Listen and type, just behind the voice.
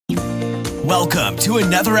Welcome to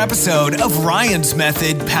another episode of Ryan's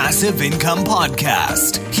Method Passive Income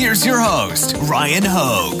Podcast. Here's your host, Ryan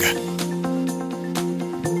Hogue.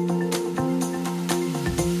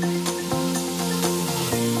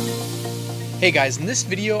 Hey guys, in this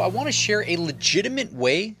video, I want to share a legitimate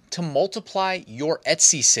way to multiply your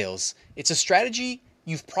Etsy sales. It's a strategy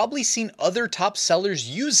you've probably seen other top sellers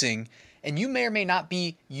using, and you may or may not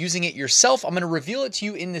be using it yourself. I'm going to reveal it to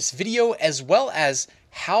you in this video, as well as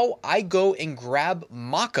how I go and grab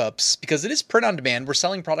mock-ups, because it is print on demand. We're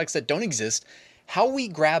selling products that don't exist. How we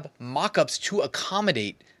grab mock-ups to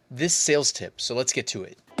accommodate this sales tip. So let's get to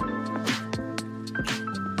it.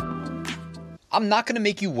 I'm not going to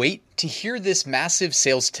make you wait to hear this massive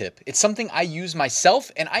sales tip. It's something I use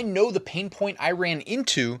myself, and I know the pain point I ran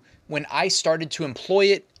into when I started to employ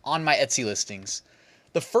it on my Etsy listings.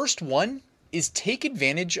 The first one is take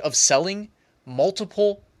advantage of selling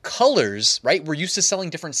multiple colors, right? We're used to selling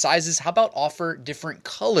different sizes. How about offer different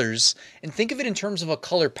colors and think of it in terms of a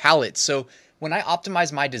color palette? So when I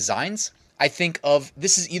optimize my designs, I think of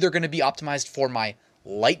this is either going to be optimized for my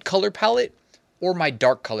light color palette or my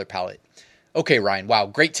dark color palette. Okay, Ryan, wow,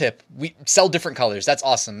 great tip. We sell different colors. That's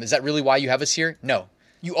awesome. Is that really why you have us here? No.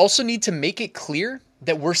 You also need to make it clear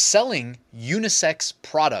that we're selling unisex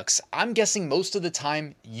products. I'm guessing most of the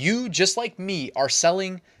time you, just like me, are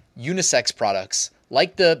selling unisex products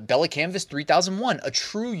like the Bella Canvas 3001, a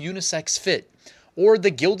true unisex fit, or the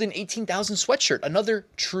Gildan 18,000 sweatshirt, another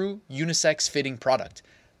true unisex fitting product.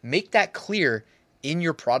 Make that clear in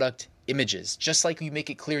your product images, just like you make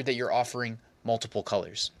it clear that you're offering multiple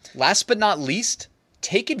colors. Last but not least,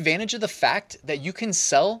 take advantage of the fact that you can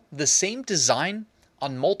sell the same design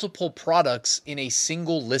on multiple products in a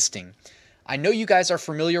single listing. I know you guys are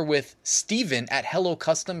familiar with Steven at Hello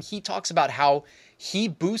Custom. He talks about how he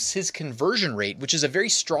boosts his conversion rate, which is a very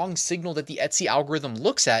strong signal that the Etsy algorithm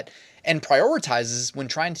looks at and prioritizes when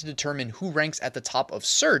trying to determine who ranks at the top of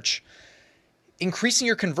search. Increasing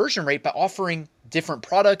your conversion rate by offering different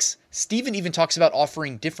products. Steven even talks about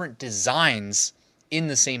offering different designs in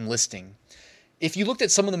the same listing. If you looked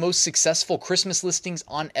at some of the most successful Christmas listings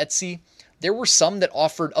on Etsy, there were some that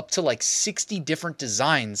offered up to like 60 different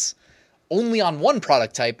designs only on one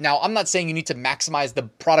product type. Now, I'm not saying you need to maximize the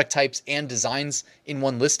product types and designs in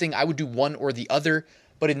one listing. I would do one or the other.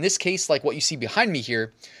 But in this case, like what you see behind me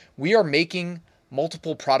here, we are making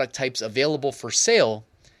multiple product types available for sale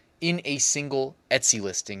in a single Etsy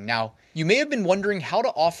listing. Now, you may have been wondering how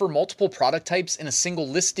to offer multiple product types in a single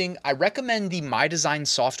listing. I recommend the MyDesign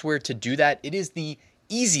software to do that. It is the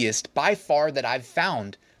easiest by far that I've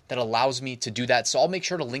found that allows me to do that. So I'll make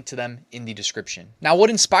sure to link to them in the description. Now, what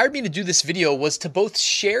inspired me to do this video was to both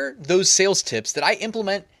share those sales tips that I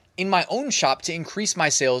implement in my own shop to increase my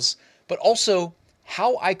sales, but also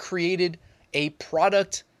how I created a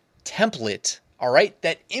product template, all right,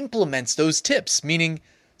 that implements those tips, meaning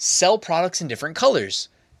sell products in different colors,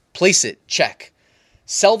 place it, check.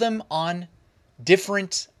 Sell them on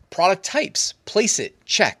different product types, place it,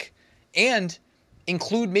 check. And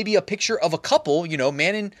include maybe a picture of a couple,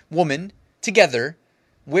 man and woman together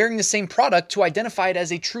wearing the same product to identify it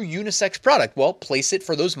as a true unisex product. Well, place it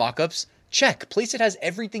for those mockups, check. Place it has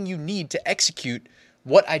everything you need to execute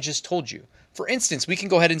what I just told you. For instance, we can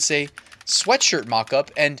go ahead and say sweatshirt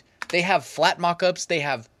mockup, and they have flat mockups. They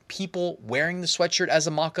have people wearing the sweatshirt as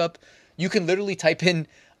a mockup. You can literally type in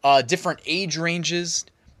different age ranges,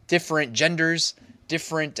 different genders,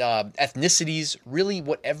 different ethnicities, really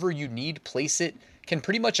whatever you need, place it, can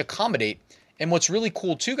pretty much accommodate. And what's really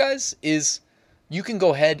cool too, guys, is you can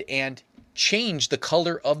go ahead and change the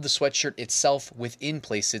color of the sweatshirt itself within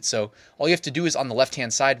Place It. So all you have to do is on the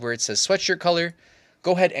left-hand side where it says sweatshirt color,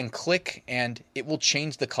 go ahead and click and it will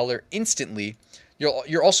change the color instantly.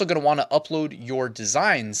 You're also going to want to upload your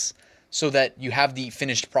designs so that you have the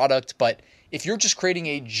finished product. But if you're just creating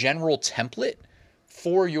a general template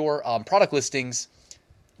for your product listings,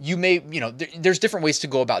 you may, there's different ways to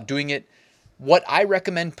go about doing it. What I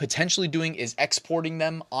recommend potentially doing is exporting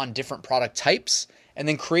them on different product types and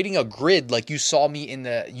then creating a grid like you saw me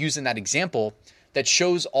using that example that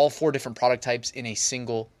shows all 4 different product types in a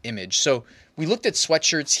single image. So we looked at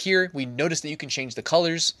sweatshirts here. We noticed that you can change the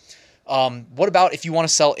colors. What about if you want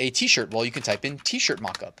to sell a t-shirt? Well, you can type in t-shirt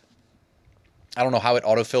mockup. I don't know how it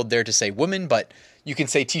autofilled there to say woman, but you can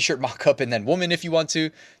say t-shirt mockup and then woman if you want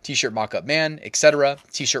to, t-shirt mockup man, etc.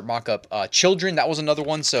 T-shirt mockup children, that was another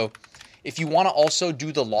one. So if you want to also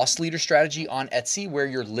do the loss leader strategy on Etsy where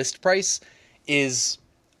your list price is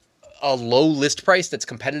a low list price that's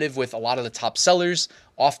competitive with a lot of the top sellers,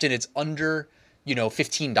 often it's under,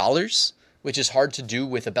 $15, which is hard to do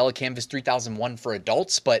with a Bella Canvas 3001 for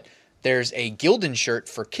adults, but there's a Gildan shirt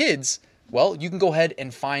for kids Well, you can go ahead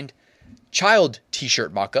and find child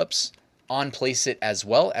t-shirt mock-ups on Placeit as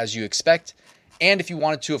well, as you expect. And if you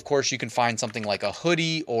wanted to, of course, you can find something like a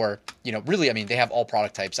hoodie or, really, I mean, they have all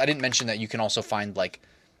product types. I didn't mention that you can also find like,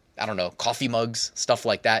 I don't know, coffee mugs, stuff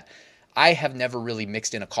like that. I have never really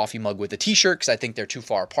mixed in a coffee mug with a t-shirt because I think they're too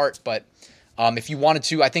far apart. But if you wanted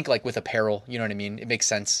to, I think like with apparel, you know what I mean? It makes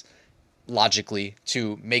sense logically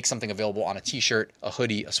to make something available on a t-shirt, a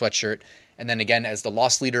hoodie, a sweatshirt. And then again, as the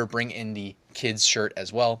loss leader, bring in the kids shirt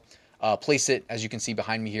as well. Placeit, as you can see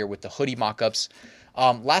behind me here with the hoodie mock-ups.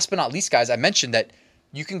 Last but not least, guys, I mentioned that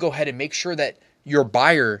you can go ahead and make sure that your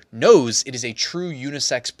buyer knows it is a true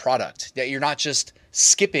unisex product, that you're not just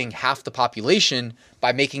skipping half the population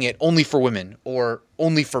by making it only for women or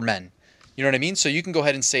only for men. You know what I mean? So you can go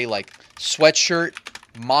ahead and say like sweatshirt,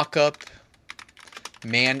 mock-up,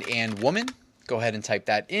 man and woman. Go ahead and type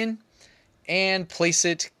that in and place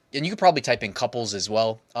it. And you could probably type in couples as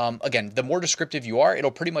well. Again, the more descriptive you are,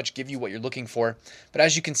 it'll pretty much give you what you're looking for. But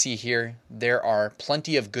as you can see here, there are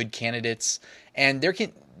plenty of good candidates, and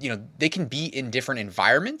they can be in different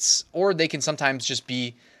environments, or they can sometimes just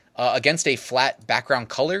be against a flat background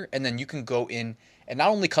color. And then you can go in and not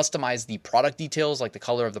only customize the product details, like the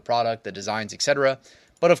color of the product, the designs, etc.,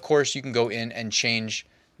 but of course you can go in and change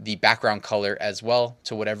the background color as well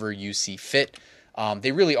to whatever you see fit.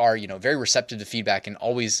 They really are, very receptive to feedback and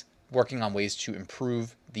always working on ways to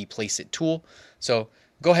improve the Placeit tool. So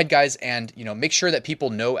go ahead, guys, and make sure that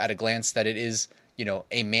people know at a glance that it is,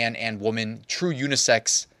 a man and woman true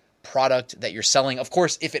unisex product that you're selling. Of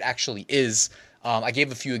course, if it actually is. I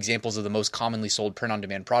gave a few examples of the most commonly sold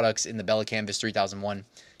print-on-demand products in the Bella Canvas 3001,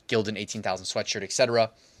 Gildan 18,000 sweatshirt,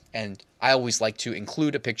 etc. And I always like to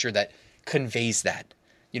include a picture that conveys that.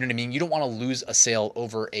 You know what I mean? You don't want to lose a sale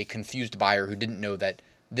over a confused buyer who didn't know that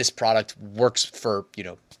this product works for,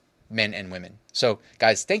 men and women. So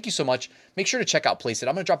guys, thank you so much. Make sure to check out Placeit.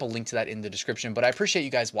 I'm going to drop a link to that in the description, but I appreciate you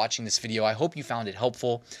guys watching this video. I hope you found it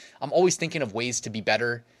helpful. I'm always thinking of ways to be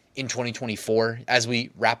better in 2024 as we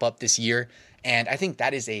wrap up this year. And I think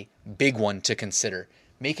that is a big one to consider.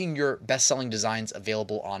 Making your best-selling designs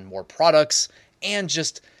available on more products and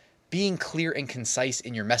just being clear and concise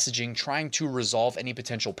in your messaging, trying to resolve any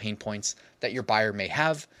potential pain points that your buyer may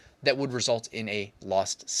have that would result in a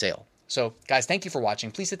lost sale. So guys, thank you for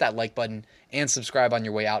watching. Please hit that like button and subscribe on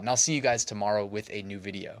your way out, and I'll see you guys tomorrow with a new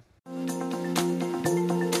video.